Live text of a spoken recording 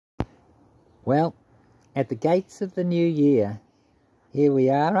Well, at the gates of the new year, here we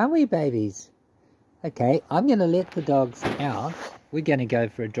are, aren't we, babies? Okay, I'm going to let the dogs out. We're going to go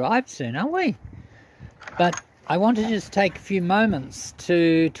for a drive soon, aren't we? But I want to just take a few moments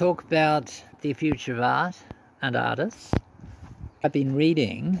to talk about the future of art and artists. I've been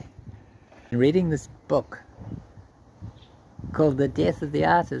reading this book called The Death of the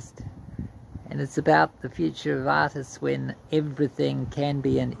Artist. And it's about the future of artists when everything can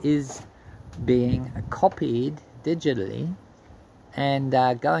be and is being copied digitally and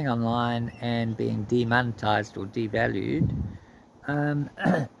going online and being demonetized or devalued. And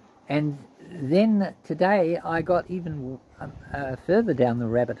then today I got even further down the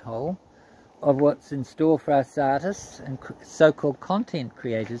rabbit hole of what's in store for us artists and so-called content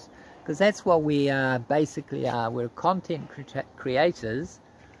creators, because that's what we basically are. We're content creators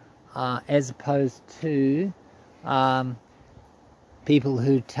as opposed to people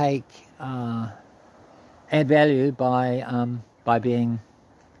who take add value by being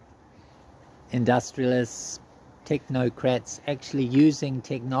industrialists, technocrats, actually using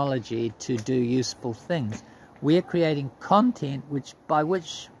technology to do useful things. We're creating content which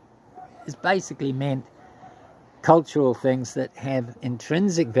is basically meant cultural things that have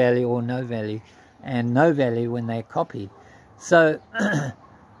intrinsic value or no value, and no value when they're copied. So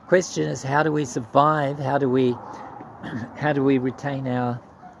question is, how do we survive? How do we retain our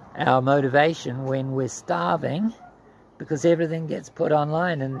motivation when we're starving? Because everything gets put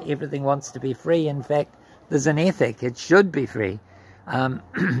online and everything wants to be free. In fact, there's an ethic. It should be free.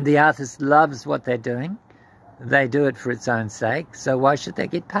 The artist loves what they're doing. They do it for its own sake. So why should they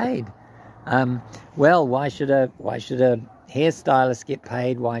get paid? Well, why should a hairstylist get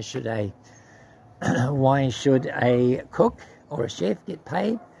paid? Why should a cook or a chef get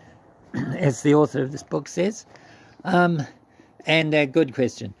paid, as the author of this book says? And a good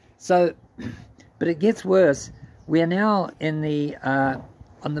question. So, but it gets worse. We are now in the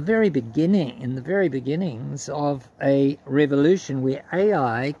very beginnings of a revolution where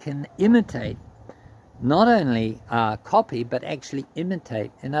AI can imitate, not only copy, but actually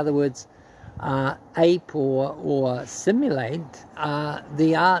imitate. In other words, ape or simulate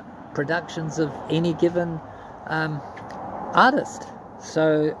the art productions of any given artist.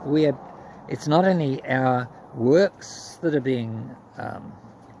 So it's not only our works that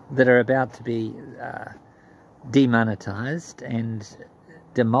are about to be demonetized and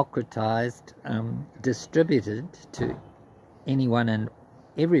democratized, distributed to anyone and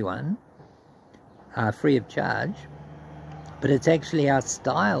everyone free of charge, but it's actually our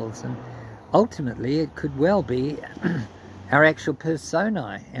styles, and ultimately it could well be our actual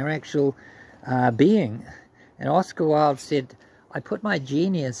personae, our actual being. And Oscar Wilde said, "I put my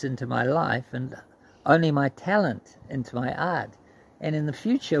genius into my life and only my talent into my art." And in the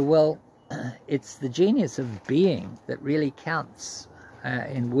future, well, it's the genius of being that really counts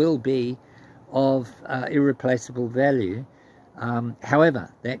and will be of irreplaceable value. However,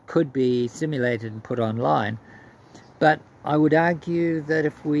 that could be simulated and put online. But I would argue that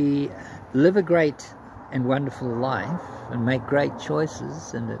if we live a great and wonderful life and make great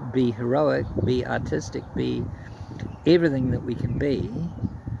choices and be heroic, be artistic, be everything that we can be,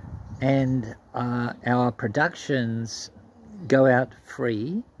 and our productions go out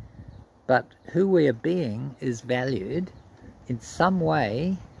free, but who we are being is valued in some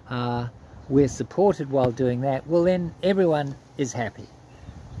way, we're supported while doing that, well then everyone is happy.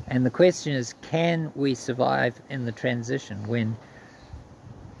 And the question is, can we survive in the transition when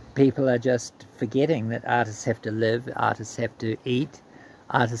people are just forgetting that artists have to live, artists have to eat,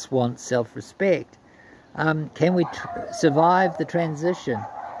 artists want self-respect? Can we survive the transition?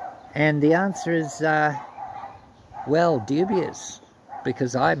 And the answer is, well, dubious,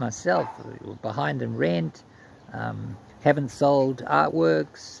 because I myself, behind in rent, haven't sold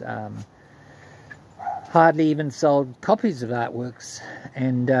artworks, hardly even sold copies of artworks,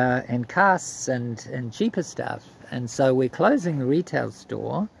 and casts and cheaper stuff. And so we're closing the retail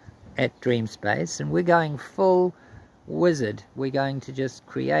store at Dreamspace, and we're going full wizard. We're going to just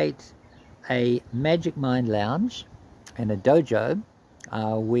create a Magic Mind lounge and a dojo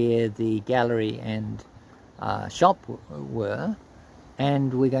where the gallery and shop were,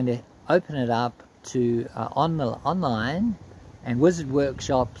 and we're going to open it up to online, and Wizard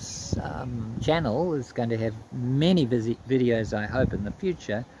Workshop's channel is going to have many videos, I hope, in the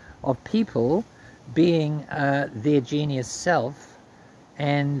future of people being their genius self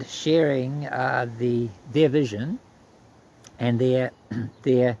and sharing their vision and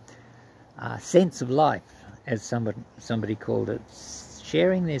their sense of life, as somebody called it,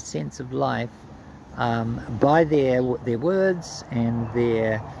 sharing their sense of life by their words and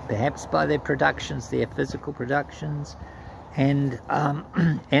perhaps by their productions, their physical productions, and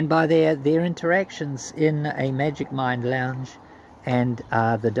by their interactions in a Magic Mind lounge and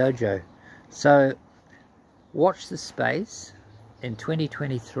the dojo. So watch the space. In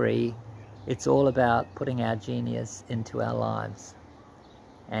 2023, it's all about putting our genius into our lives,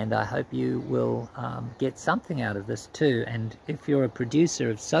 and I hope you will get something out of this too. And if you're a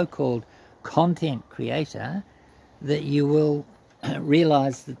producer of so-called content creator, that you will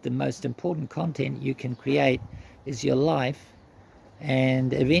realize that the most important content you can create is your life,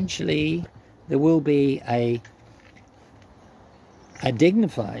 and eventually there will be a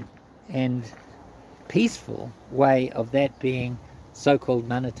dignified and peaceful way of that being so-called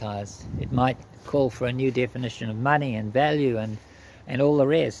monetized. It might call for a new definition of money and value and all the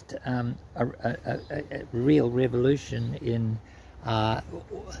rest, a real revolution in the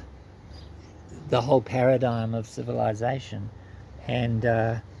whole paradigm of civilization.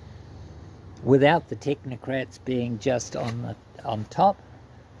 And without the technocrats being just on top,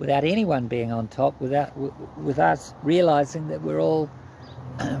 without anyone being on top, with us realizing that we're all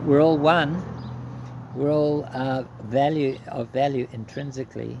one, we're all of value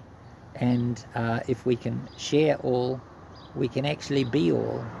intrinsically, and if we can share all, we can actually be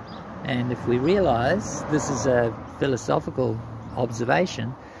all. And if we realize, this is a philosophical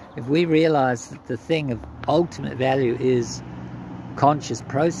observation, if we realize that the thing of ultimate value is conscious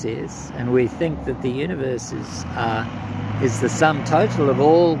process, and we think that the universe is the sum total of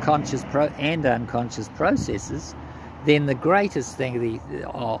all conscious and unconscious processes, then the greatest thing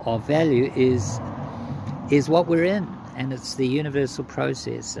of value is what we're in, and it's the universal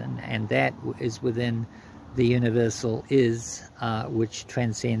process, and that is within the universal is, which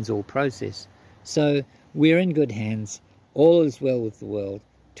transcends all process. So we're in good hands. All is well with the world.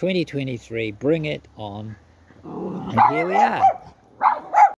 2023, bring it on. And here we are.